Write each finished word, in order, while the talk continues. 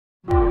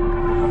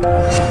Hello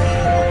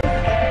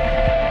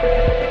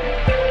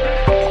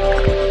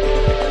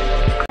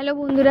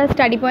বন্ধুরা,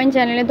 study point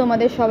চ্যানেলে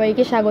তোমাদের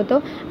সবাইকে স্বাগত।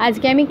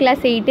 আজকে আমি ক্লাস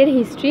 8-এর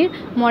হিস্ট্রির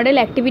মডেল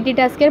অ্যাক্টিভিটি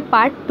টাস্কের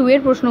পার্ট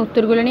 2-এর প্রশ্ন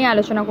উত্তরগুলো নিয়ে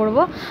আলোচনা করব।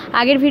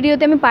 আগের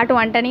ভিডিওতে আমি পার্ট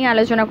 1টা নিয়ে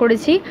আলোচনা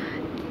করেছি।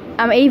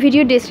 এই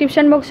ভিডিও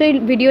ডেসক্রিপশন বক্সে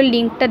ভিডিওর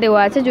লিঙ্কটা দেওয়া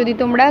আছে, যদি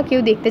তোমরা কেউ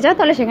দেখতে চাও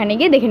তাহলে সেখানে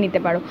গিয়ে দেখে নিতে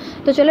পারো।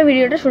 তো চলো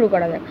ভিডিওটা শুরু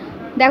করা যাক।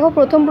 দেখো,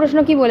 প্রথম প্রশ্ন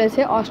কি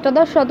বলেছে,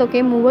 অষ্টাদশ শতকে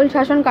মুঘল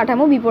শাসন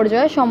কাঠামো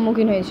বিপর্যয়ের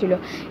সম্মুখীন হয়েছিল।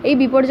 এই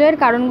বিপর্যয়ের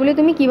কারণগুলি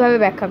তুমি কিভাবে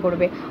ব্যাখ্যা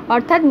করবে?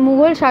 অর্থাৎ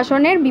মুঘল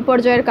শাসনের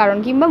বিপর্যয়ের কারণ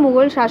কিংবা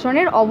মুঘল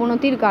শাসনের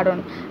অবনতির কারণ,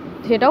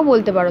 সেটাও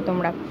বলতে পারো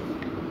তোমরা।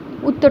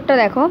 উত্তরটা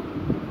দেখো,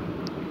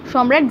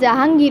 সম্রাট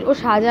জাহাঙ্গীর ও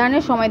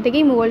শাহজাহানের সময়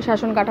থেকেই মুঘল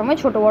শাসন কাঠামোয়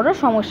ছোট বড়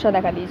সমস্যা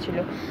দেখা দিয়েছিল।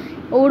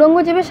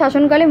 ঔরঙ্গজেবের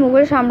শাসনকালে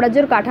মুঘল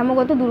সাম্রাজ্যের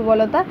কাঠামোগত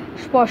দুর্বলতা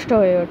স্পষ্ট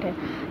হয়ে ওঠে।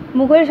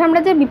 মুঘল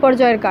সাম্রাজ্যের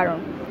বিপর্যয়ের কারণ,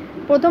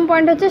 প্রথম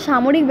পয়েন্ট হচ্ছে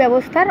সামরিক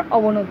ব্যবস্থার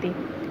অবনতি।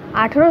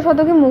 18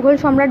 শতকে মুঘল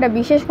সম্রাটরা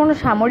বিশেষ কোনো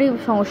সামরিক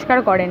সংস্কার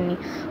করেননি,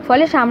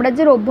 ফলে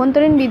সাম্রাজ্যের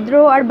অভ্যন্তরীণ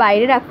বিদ্রোহ আর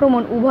বাইরের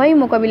আক্রমণ উভয়ই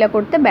মোকাবিলা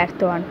করতে ব্যর্থ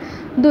হন।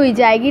 2.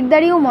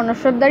 জায়গিরদারি ও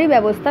মনসবদারি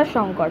ব্যবস্থার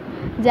সংকট।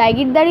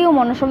 জায়গিরদারি ও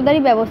মনসবদারি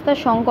ব্যবস্থার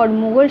সংকট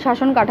মুঘল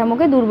শাসন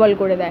কাঠামোকে দুর্বল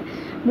করে দেয়।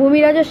 ভূমি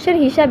রাজস্বের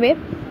হিসাবে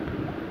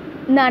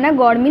নানা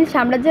গড়মিল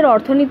সাম্রাজ্যের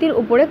অর্থনীতির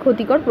উপরে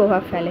ক্ষতিকর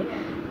প্রভাব ফেলে।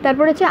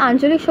 তারপর হচ্ছে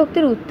আঞ্চলিক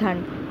শক্তির উত্থান।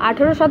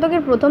 18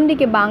 শতকের প্রথম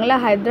দিকে বাংলা,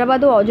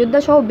 হায়দ্রাবাদ ও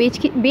অযোধ্যা সহ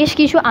বেশ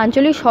কিছু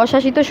আঞ্চলিক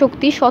স্বশাসিত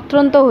শক্তি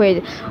স্বতন্ত্র হয়ে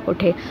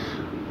ওঠে,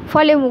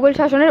 ফলে মুঘল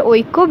শাসনের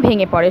ঐক্য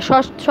ভেঙে পড়ে।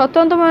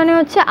 স্বতন্ত্র মানে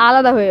হচ্ছে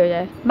আলাদা হয়ে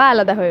যায় বা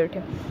আলাদা হয়ে ওঠে।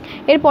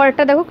 এর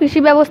পরেরটা দেখো, কৃষি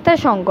ব্যবস্থায়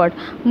সংকট।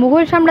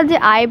 মুঘল সাম্রাজ্যে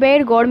আয়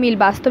ব্যয়ের গড়মিল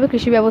বাস্তবে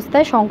কৃষি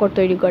ব্যবস্থায় সংকট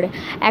তৈরি করে।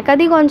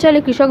 একাধিক অঞ্চলে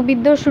কৃষক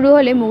বিদ্রোহ শুরু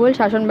হলে মুঘল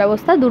শাসন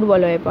ব্যবস্থা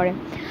দুর্বল হয়ে পড়ে।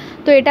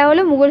 তো এটা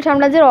হলো মুঘল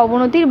সাম্রাজ্যের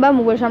অবনতির বা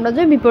মুঘল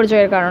সাম্রাজ্যের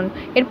বিপর্যয়ের কারণ।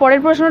 এর পরের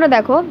প্রশ্নটা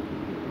দেখো,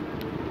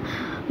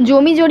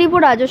 জমি জরিপ ও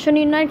রাজস্ব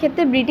নির্ণয়ের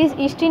ক্ষেত্রে ব্রিটিশ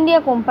ইস্ট ইন্ডিয়া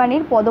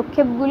কোম্পানির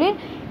পদক্ষেপগুলির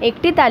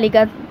একটি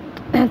তালিকা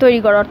তৈরি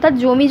করো। অর্থাৎ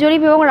জমি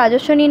জরিপ এবং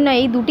রাজস্ব নির্ণয়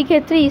এই দুটি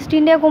ক্ষেত্রে ইস্ট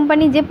ইন্ডিয়া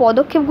কোম্পানি যে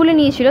পদক্ষেপগুলি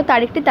নিয়েছিল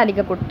তার একটি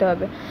তালিকা করতে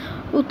হবে।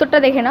 উত্তরটা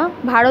দেখে নাও।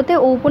 ভারতে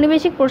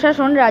ঔপনিবেশিক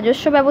প্রশাসন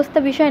রাজস্ব ব্যবস্থা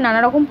বিষয়ে নানা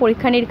রকম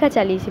পরীক্ষা নিরীক্ষা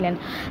চালিয়েছিলেন।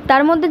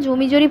 তার মধ্যে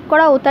জমি জরিপ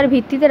করা ও তার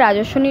ভিত্তিতে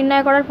রাজস্ব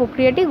নির্ণয় করার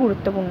প্রক্রিয়াটি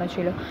গুরুত্বপূর্ণ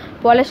ছিল।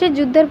 পলাশির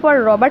যুদ্ধের পর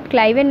রবার্ট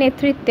ক্লাইভের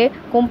নেতৃত্বে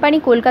কোম্পানি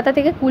কলকাতা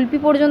থেকে কুলপি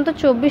পর্যন্ত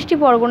 24টি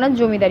পরগনার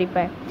জমিদারি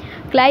পায়।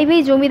 ক্লাইভ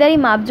এই জমিদারি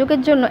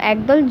মাপজোকের জন্য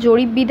একদল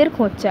জরিপবিদের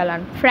খোঁজ চালান।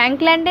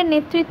 ফ্র্যাঙ্কল্যান্ডের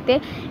নেতৃত্বে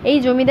এই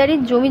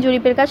জমিদারির জমি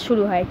জরিপের কাজ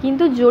শুরু হয়,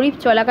 কিন্তু জরিপ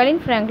চলাকালীন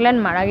ফ্র্যাঙ্কল্যান্ড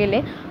মারা গেলে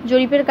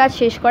জরিপের কাজ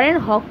শেষ করেন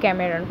হক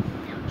ক্যামেরন।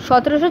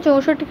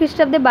 1764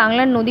 খ্রিস্টাব্দে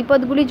বাংলার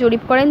নদীপথগুলি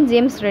জরিপ করেন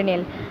জেমস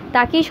রেনেল।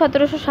 তাকেই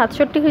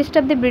 1767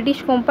 খ্রিস্টাব্দে ব্রিটিশ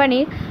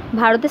কোম্পানির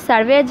ভারতের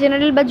সার্ভেয়ার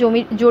জেনারেল বা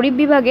জরিপ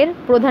বিভাগের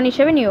প্রধান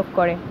হিসেবে নিয়োগ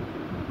করে।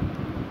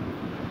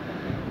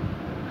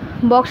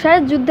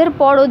 বক্সারের যুদ্ধের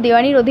পরও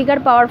দেওয়ানির অধিকার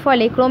পাওয়ার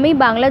ফলে ক্রমেই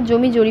বাংলার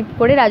জমি জরিপ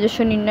করে রাজস্ব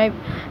নির্ণয়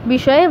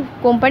বিষয়ে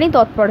কোম্পানি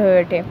তৎপর হয়ে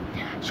ওঠে।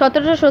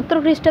 1770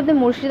 খ্রিস্টাব্দে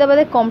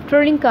মুর্শিদাবাদে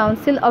কম্পট্রোলিং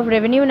কাউন্সিল অফ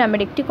রেভিনিউ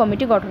নামের একটি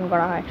কমিটি গঠন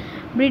করা হয়।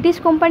 ব্রিটিশ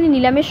কোম্পানি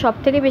নিলামের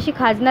সবথেকে বেশি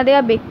খাজনা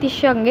দেওয়া ব্যক্তির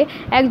সঙ্গে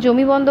এক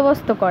জমি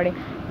বন্দোবস্ত করে।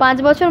 5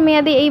 বছর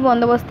মেয়াদে এই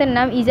বন্দোবস্তের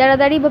নাম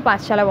ইজারাদারি বা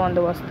পাঁচশালা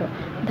বন্দোবস্ত।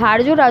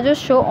 ধার্য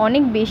রাজস্ব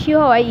অনেক বেশি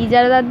হওয়ায়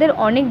ইজারাদারদের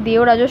অনেক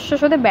দেয় রাজস্ব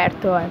শোধে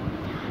ব্যর্থ হয়।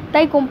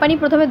 তাই কোম্পানি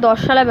প্রথমে 10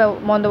 শালা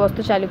বন্দোবস্ত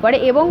চালু করে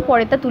এবং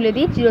পরে তা তুলে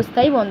দিয়ে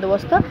চিরস্থায়ী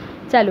বন্দোবস্ত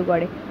চালু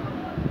করে।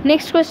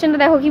 নেক্সট কোয়েশ্চেনটা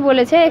দেখো কি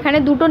বলেছে, এখানে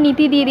দুটো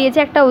নীতি দিয়ে দিয়েছে,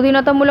 একটা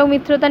অধীনতামূলক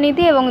মিত্রতা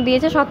নীতি এবং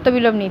দিয়েছে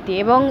সত্যবিলোপ নীতি,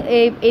 এবং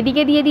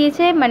এদিকে দিয়ে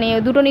দিয়েছে মানে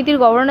দুটো নীতির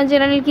গভর্নর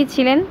জেনারেল কি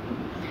ছিলেন,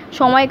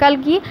 সময়কাল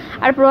কি,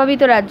 আর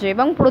প্রভাবিত রাজ্য,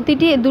 এবং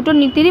প্রতিটি দুটো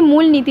নীতিরই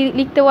মূল নীতি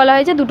লিখতে বলা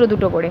হয়েছে দুটো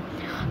দুটো করে।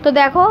 তো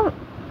দেখো,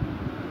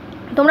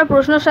 তোমরা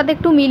প্রশ্নের সাথে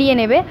একটু মিলিয়ে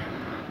নেবে।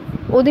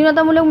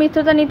 অধীনতামূলক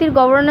মিত্রতা নীতির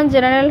গভর্নর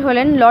জেনারেল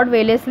হলেন লর্ড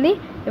ওয়েলেসলি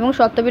এবং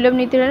সত্যবিলোপ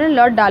নীতির হলেন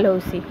লর্ড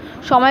ডালহৌসি।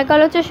 সময়কাল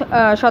হচ্ছে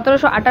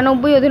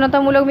 1798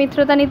 অধীনতামূলক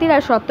মিত্রতা নীতির,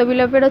 আর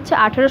সত্যবিলোপের হচ্ছে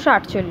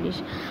 1848।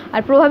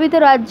 আর প্রভাবিত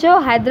রাজ্য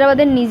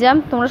হায়দ্রাবাদের নিজাম,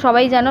 তোমরা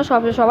সবাই জানো,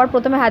 সবার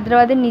প্রথমে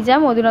হায়দ্রাবাদের নিজাম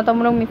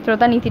অধীনতামূলক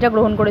মিত্রতা নীতিটা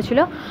গ্রহণ করেছিল,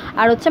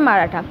 আর হচ্ছে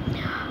মারাঠা।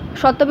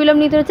 সত্যবিলোপ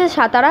নীতি হচ্ছে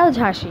সাতারা ও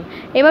ঝাঁসি।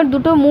 এবার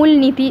দুটো মূল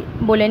নীতি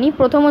বলে নিই।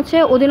 প্রথম হচ্ছে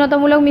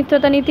অধীনতামূলক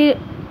মিত্রতা নীতির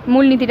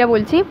মূল নীতিটা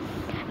বলছি।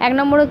 1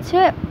 নম্বর হচ্ছে,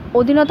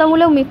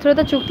 অধীনতামূলক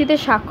মিত্রতা চুক্তিতে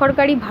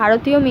স্বাক্ষরকারী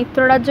ভারতীয়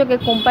মিত্ররাজ্যকে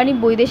কোম্পানি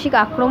বৈদেশিক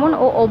আক্রমণ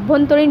ও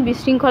অভ্যন্তরীণ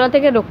বিশৃঙ্খলা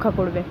থেকে রক্ষা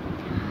করবে।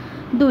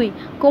 2.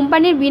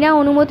 কোম্পানির বিনা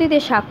অনুমতিতে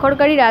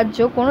স্বাক্ষরকারী রাজ্য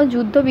কোনো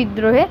যুদ্ধ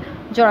বিদ্রোহে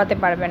জড়াতে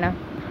পারবে না।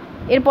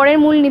 এরপরের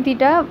মূল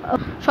নীতিটা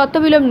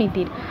সত্যবিলোপ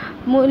নীতির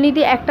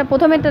মূলনীতি একটা।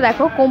 প্রথমেরটা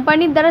দেখো,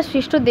 কোম্পানির দ্বারা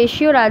সৃষ্ট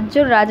দেশীয়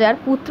রাজ্যের রাজার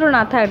পুত্র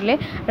না থাকলে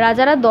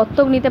রাজারা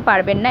দত্তক নিতে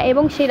পারবেন না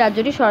এবং সেই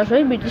রাজ্যটি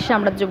সরাসরি ব্রিটিশ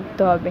সাম্রাজ্যভুক্ত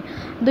হবে।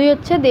 2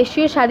 হচ্ছে,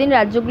 দেশীয় স্বাধীন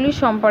রাজ্যগুলির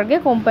সম্পর্কে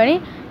কোম্পানি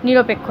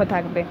নিরপেক্ষ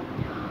থাকবে।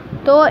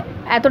 তো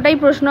এতটাই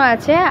প্রশ্ন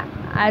আছে,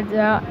 আজ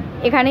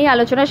এখানেই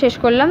আলোচনা শেষ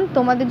করলাম।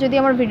 তোমাদের যদি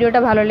আমার ভিডিওটা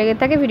ভালো লেগে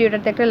থাকে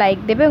ভিডিওটাতে একটা লাইক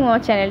দেবে এবং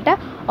আমার চ্যানেলটা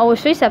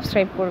অবশ্যই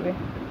সাবস্ক্রাইব করবে।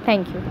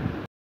 Thank you.